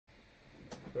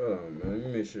Hold on, man. Let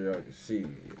me make sure y'all can see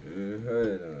me. Man.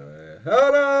 Hold on, man.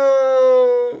 Hold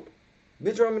on.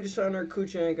 Bitch, want me to sign her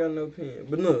coochie? I ain't got no pen.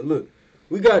 But look.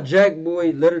 We got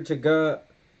Jackboy, Letter to God.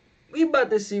 We about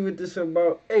to see what this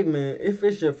about. Hey, man, if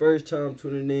it's your first time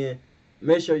tuning in,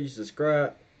 make sure you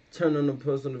subscribe. Turn on the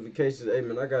post notifications. Hey,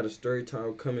 man, I got a story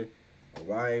time coming.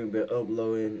 Why I ain't been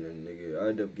uploading, and nigga, I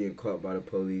ended up getting caught by the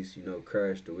police,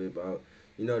 crashed the whip out.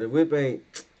 The whip ain't,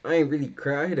 I ain't really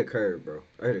crash. I hit a curb, bro.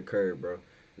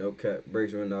 No cap,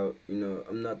 brakes went out.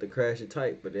 I'm not the crashing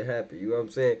type, but it happened. You know what I'm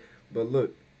saying? But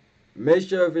look, make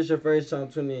sure if it's your first time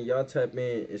tuning in, y'all tap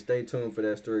in and stay tuned for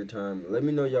that story time. Let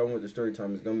me know y'all want the story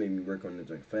time. It's gonna make me work on it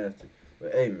like faster.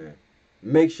 But hey, man,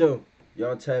 make sure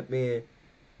y'all tap in,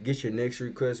 get your next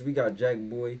request. We got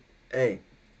Jackboy. Hey,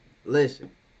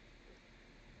 listen.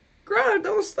 Grind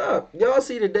don't stop. Y'all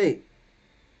see the date.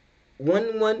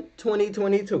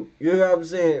 1/1/2022. You know what I'm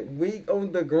saying? We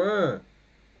on the grind.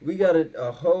 We got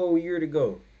a whole year to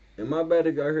go. And my bad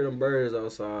if y'all hear them birds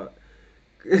outside.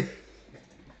 Dude,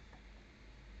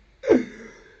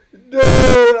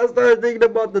 I started thinking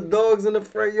about the dogs in the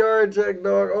front yard, Jack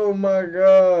dog. Oh my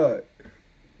god.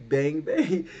 Bang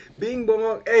bang. Bing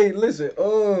bong. Hey, listen,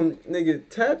 nigga,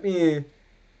 tap in.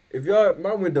 If y'all,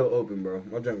 my window open, bro.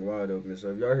 My junk wide open.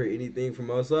 So if y'all hear anything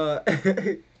from outside,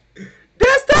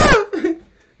 that's tough.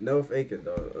 No faking,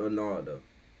 though. No, though.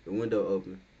 The window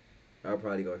open. I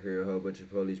probably gonna hear a whole bunch of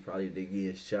police probably they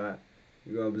getting shot.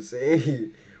 You know what I'm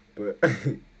saying? But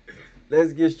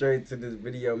let's get straight to this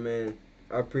video, man.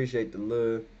 I appreciate the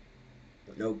love.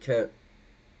 No cap.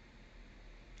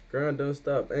 Grind don't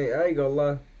stop. Hey, I ain't gonna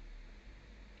lie.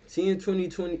 Seeing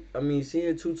 2020,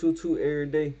 seeing 222 every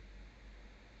day.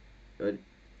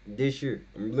 This year,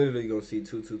 I'm literally gonna see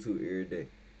 222 every day.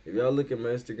 If y'all look at my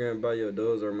Instagram bio,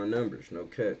 those are my numbers. No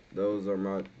cap. Those are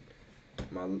my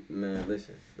man.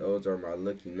 Listen, those are my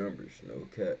lucky numbers. No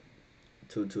cap.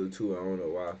 222. I don't know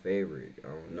why I favor it. I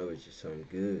don't know. It's just something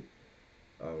good.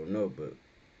 I don't know, but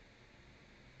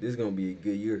this is gonna be a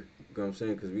good year. You know what I'm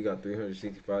saying? Because we got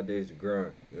 365 days to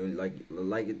grind. Like the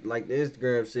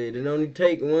Instagram said, it only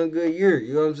take one good year.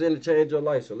 You know what I'm saying, to change your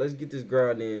life. So let's get this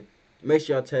grind in. Make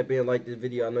sure y'all tap in, like this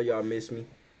video. I know y'all miss me.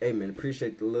 Hey man,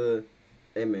 appreciate the love.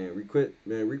 Hey man,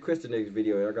 request the next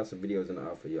video. I got some videos in the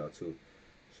out for y'all too.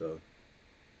 So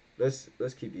let's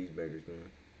keep these bangers going.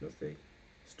 No fake.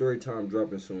 Story time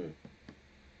dropping soon.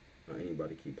 Not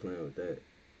anybody keep playing with that.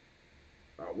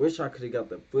 I wish I could have got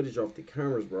the footage off the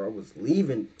cameras, bro. I was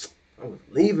leaving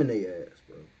their ass,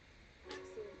 bro.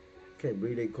 Can't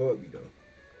believe they caught me though.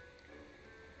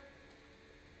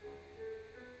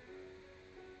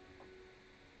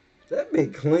 That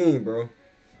bitch clean, bro.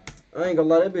 I ain't gonna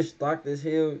lie, that bitch stocked as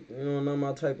hell. Not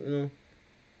my type.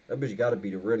 That bitch gotta be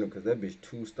the rhythm, cause that bitch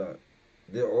too stock.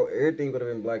 Everything would have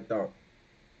been blacked out,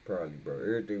 probably, bro.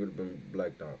 Everything would have been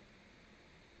blacked out.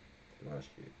 My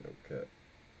shit, no cap.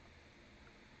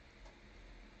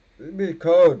 This bitch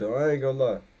cold though. I ain't gonna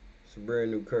lie. It's a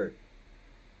brand new Kurt.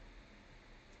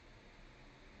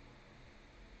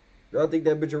 Y'all think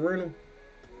that bitch a rental?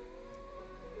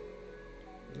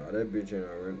 Nah, that bitch ain't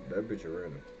a rental. That bitch a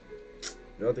rental.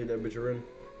 Y'all think that bitch a rental?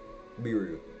 Be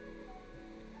real.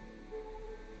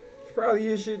 It's probably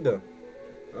his shit though.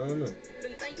 I don't know.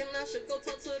 Been thinking I should go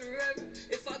talk to the reverend.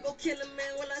 If I go kill a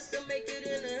man, will I still make it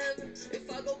into heaven? If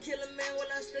I go kill a man, will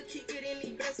I still keep getting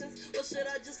these blessings? Or should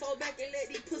I just fall back and let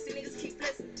these pussy niggas keep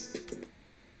blessing?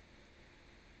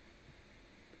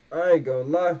 I ain't gonna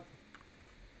lie.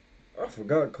 I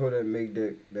forgot Kodak made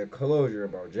that closure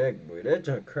about Jackboy. That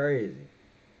junk crazy.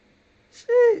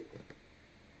 Shit.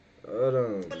 Hold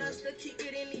on. Will I still keep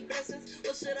getting these blessings?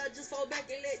 Or should I just fall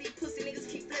back and let these pussy niggas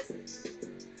keep blessing?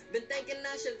 Been thinking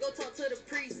I should go talk to the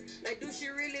priest. Like, do she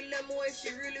really love me or is she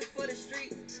really for the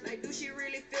streets? Like, do she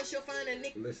really feel she'll find a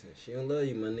nigga? Listen, she don't love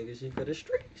you, my nigga. She for the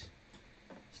streets.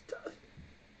 It's tough.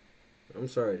 I'm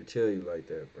sorry to tell you like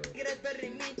that, bro. Yeah, that's better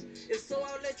than me. If so,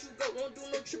 I'll let you go. Won't do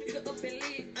no trip, you can up and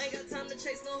leave. I ain't got time to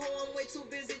chase no hoe. I'm way too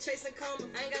busy chasing karma.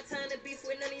 I ain't got time to beef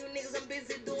with none of you niggas. I'm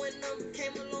busy doing them.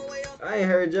 Came a long way up. I ain't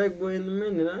heard Jackboy in a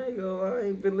minute. I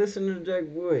ain't been listening to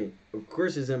Jackboy. Of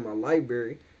course, it's in my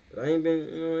library. But I ain't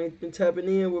been tapping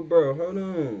in with bro. Hold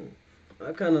on.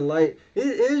 I kind of like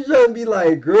it. Just be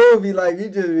like groovy, like he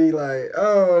just be like, I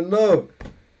don't know,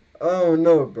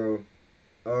 bro.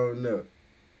 I don't know.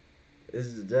 This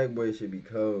is Jackboy should be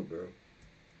cold, bro.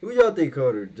 Who y'all think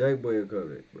colder, Jackboy or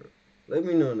Kodak, bro? Let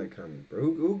me know in the comments, bro.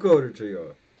 Who colder to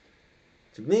y'all?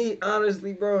 To me,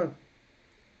 honestly, bro,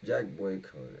 Jackboy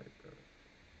Kodak,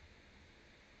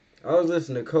 bro. I was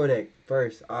listening to Kodak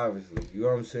first, obviously. You know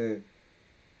what I'm saying?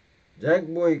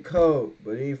 Jackboy cold,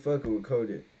 but he ain't fucking with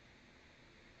Kodak.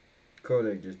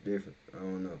 Kodak just different. I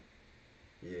don't know.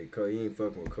 Yeah, he ain't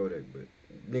fucking with Kodak, but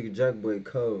nigga Jackboy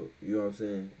cold. You know what I'm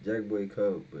saying? Jackboy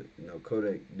cold, but you know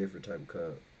Kodak different type of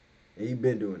cold. And he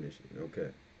been doing this shit. Okay.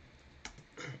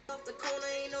 Off the corner,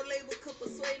 ain't no label could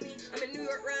persuade me. I'm in New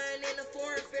York riding in a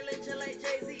foreign feeling just like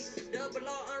Jay-Z. Double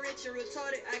law, I'm rich and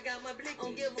retarded. I got my blick.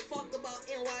 Don't give a fuck about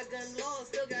NY gun laws.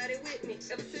 Still got it with me.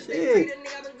 Ever since they free the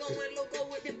nigga, I've been going loco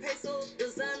with them pesos.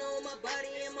 Designer on my body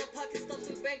and my pocket stuffed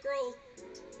with bankrolls.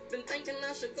 Been thinking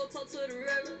I should go talk to the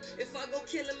reverend. If I go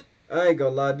kill him. I ain't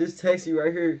gonna lie, this taxi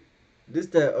right here, this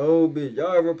that old bitch.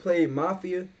 Y'all ever played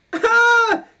Mafia?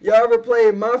 Y'all ever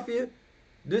played Mafia?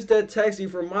 This that taxi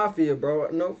from Mafia, bro.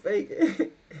 No fake.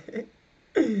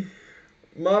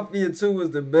 Mafia 2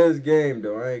 was the best game,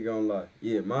 though. I ain't gonna lie.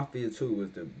 Yeah, Mafia 2 was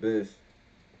the best.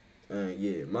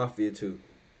 Yeah, Mafia 2.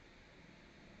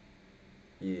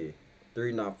 Yeah.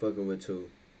 3 not fucking with 2.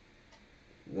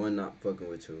 1 not fucking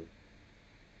with 2.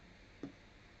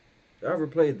 Y'all ever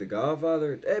played The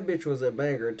Godfather? That bitch was a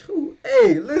banger, too.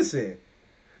 Hey, listen.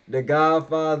 The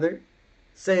Godfather.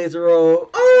 Saints Row.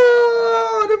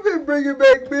 Oh, they've been bringing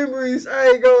back memories. I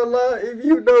ain't gonna lie. If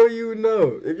you know, you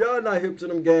know. If y'all not hip to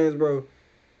them games, bro,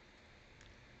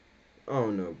 I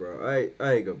don't know, bro. I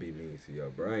ain't gonna be mean to y'all,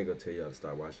 bro. I ain't gonna tell y'all to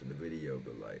stop watching the video,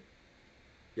 but like,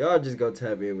 y'all just go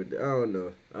tap in with I don't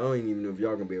know. I don't even know if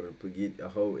y'all gonna be able to get a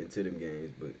hold into them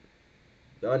games, but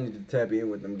y'all need to tap in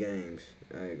with them games.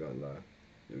 I ain't gonna lie.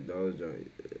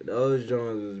 Those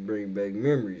joints was bring back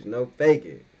memories. No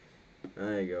faking.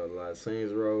 I ain't gonna lie.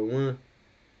 Saints Row 1.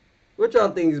 What y'all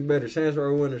think is better, Saints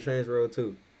Row 1 or Saints Row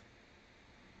 2?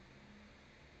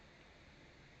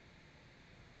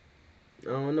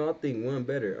 I don't know. I think 1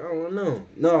 better. I don't know.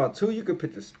 No, 2 you could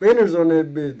put the spinners on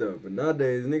that bitch though. But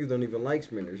nowadays niggas don't even like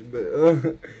spinners.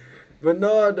 But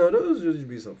no, though those just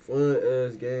be some fun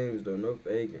ass games though. No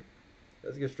faking.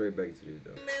 Let's get straight back to this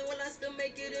though. Man, will I still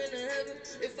make it into heaven?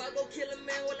 If I go kill a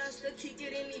man, will I still keep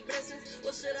getting these blessings?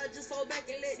 Or should I just fall back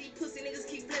and let these pussy niggas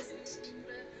keep blessing?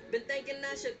 Been thinking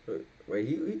I should. Wait,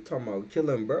 he talking about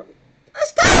killing, bro?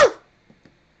 Let's go.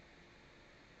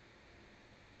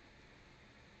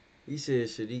 He said,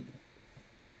 should he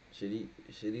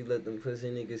let them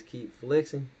pussy niggas keep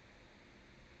flexing?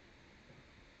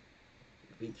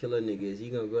 If he kill a nigga, is he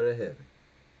gonna go to heaven?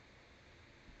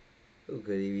 Who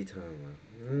could he be talking about?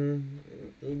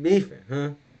 He beefing, huh?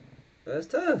 That's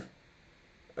tough.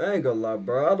 I ain't gonna lie,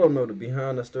 bro. I don't know the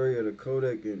behind the story of the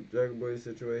Kodak and Jackboy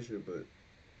situation, but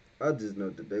I just know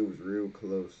that they was real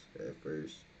close at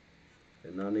first,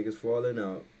 and now niggas falling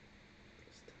out.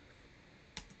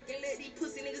 Let these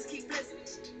pussy niggas keep blessing.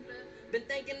 Been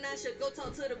thinking I should go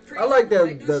talk to the priest. I like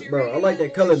that, bro. I like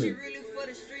that color me.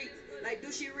 Like,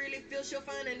 do she really feel she'll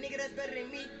find a nigga that's better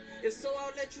than me? If so,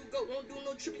 I'll let you go. Won't do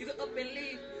no trip. You can up and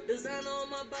leave. Designer on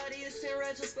my body is 10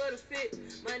 racks just for the fit.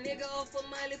 My nigga off of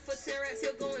Miley for 10 racks,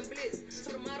 he'll go and blitz.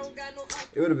 So I don't got no.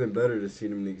 It would have been better to see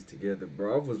them niggas together,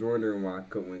 bro. I was wondering why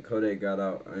when Kodak got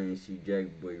out, I didn't see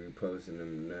Jackboy reposting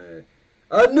them. Nah.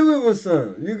 I knew it was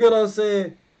some. You get what I'm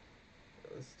saying?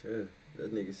 That's tough.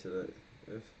 That nigga said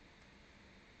that.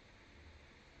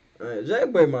 Alright,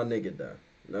 Jackboy my nigga though.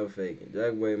 No faking.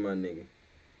 Jackboy my nigga.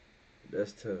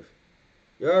 That's tough.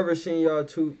 Y'all ever seen y'all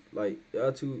two I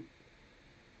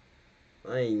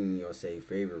ain't even gonna say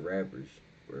favorite rappers.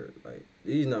 Where like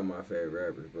these not my favorite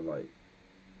rappers, but like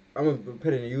I'm gonna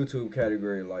put it in the YouTube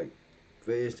category like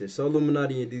for instance, So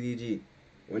Illuminati and DDG.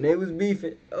 When they was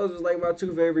beefing, those was like my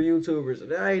 2 favorite YouTubers.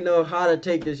 And I ain't know how to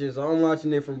take this shit, so I'm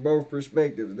watching it from both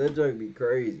perspectives. That joke be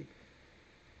crazy.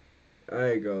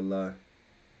 I ain't gonna lie.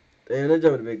 Damn, that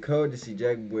joke would have been cold to see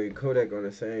Jackboy and Kodak on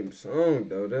the same song,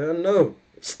 though. I know.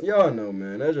 Y'all know,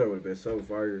 man. That joke would have been so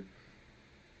fire.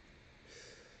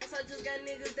 I just got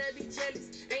niggas that be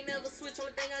jealous. Ain't never switch.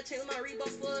 Only thing I changed my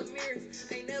Reeboks for mirrors.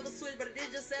 Ain't never switch, but I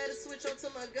did just add a switch onto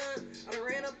my gun. I done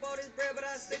ran up all this bread, but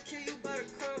I still kill you by the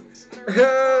crumb.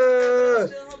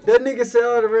 That nigga said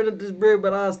I done ran up this bread,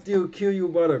 but I'll still kill you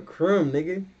by the crumb,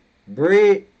 nigga.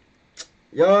 Bread.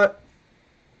 Y'all.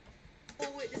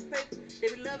 With this paper,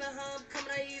 they be loving how I'm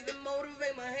coming. I even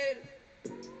motivate my haters.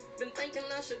 Been thinking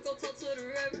I should go talk to the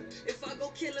reverend. If I go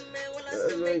kill a man, will I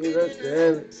still make it in the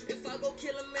heaven? If I go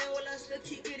kill a man, will I still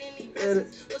keep it in these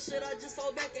blessings? Or should I just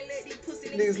fall back and let these pussy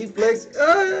niggas keep flexing?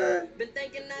 Been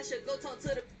thinking I should go talk to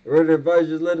the. Word of advice,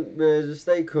 just let him, man, just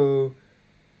stay cool.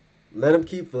 Let him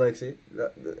keep flexing.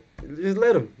 Just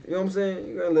let him. You know what I'm saying?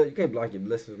 You can't block your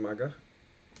blessings, my guy.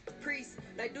 Priest,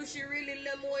 like, do she really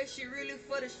love me or is she really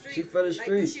for the street? She for the street.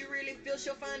 Like, do she really feel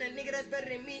she'll find a nigga that's better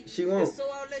than me? She won't. If so,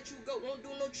 I'll let you go. Won't do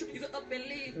no trip. You can up and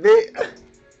leave.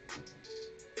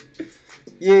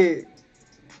 Yeah.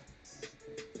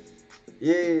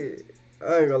 Yeah.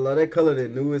 I ain't gonna lie, that color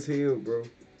that new as hell, bro.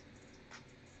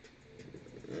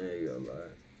 I ain't gonna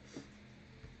lie.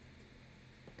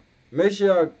 Make sure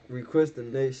y'all request the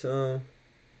next song.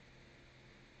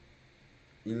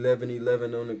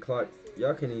 11:11 on the clock.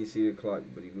 Y'all can't even see the clock,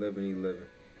 but 11:11.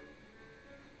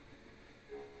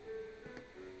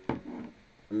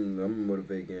 I'm a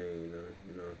motivate gang,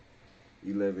 you know.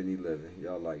 11:11.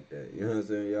 Y'all like that. You know what I'm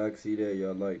saying? Y'all can see that.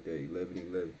 Y'all like that.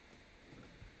 11:11.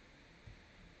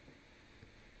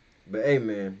 But hey,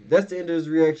 man, that's the end of this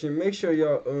reaction. Make sure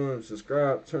y'all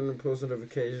subscribe, turn the post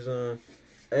notifications on.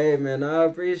 Hey, man, I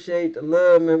appreciate the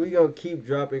love, man. We gonna keep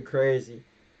dropping crazy.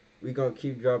 We gonna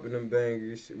keep dropping them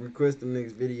bangers. Request the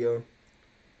next video.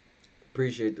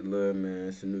 Appreciate the love, man.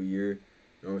 It's a new year. You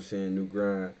know what I'm saying? New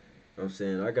grind. You know what I'm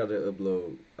saying? I gotta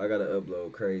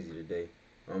upload crazy today. You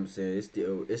know what I'm saying?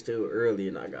 It's still early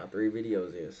and I got 3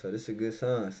 videos in. So this is a good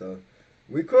sign. So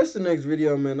request the next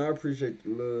video, man. I appreciate the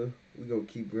love. We gonna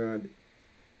keep grinding.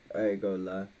 I ain't gonna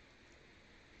lie.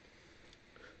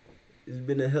 It's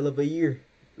been a hell of a year.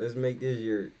 Let's make this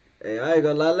year. Hey, I ain't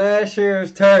gonna lie. Last year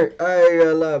was turd. I ain't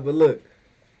gonna lie. But look,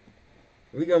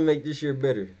 we gonna make this year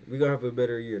better. We gonna have a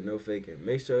better year. No faking.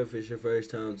 Make sure if it's your first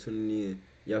time tuning in,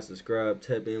 y'all subscribe,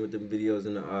 tap in with them videos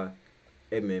in the eye.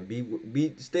 Hey man,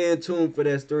 stay tuned for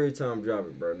that story time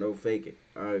dropping, bro. No faking.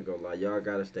 I ain't gonna lie. Y'all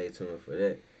gotta stay tuned for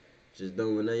that. Just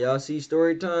don't when y'all see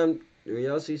story time, when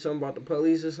y'all see something about the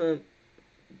police or something,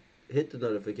 hit the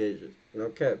notifications. No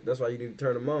cap. That's why you need to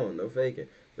turn them on. No faking.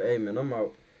 But hey man, I'm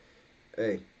out.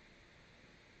 Hey.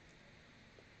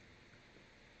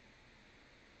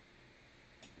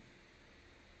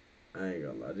 I ain't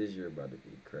gonna lie, this year about to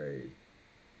be crazy.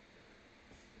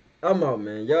 I'm out,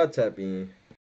 man. Y'all tap in.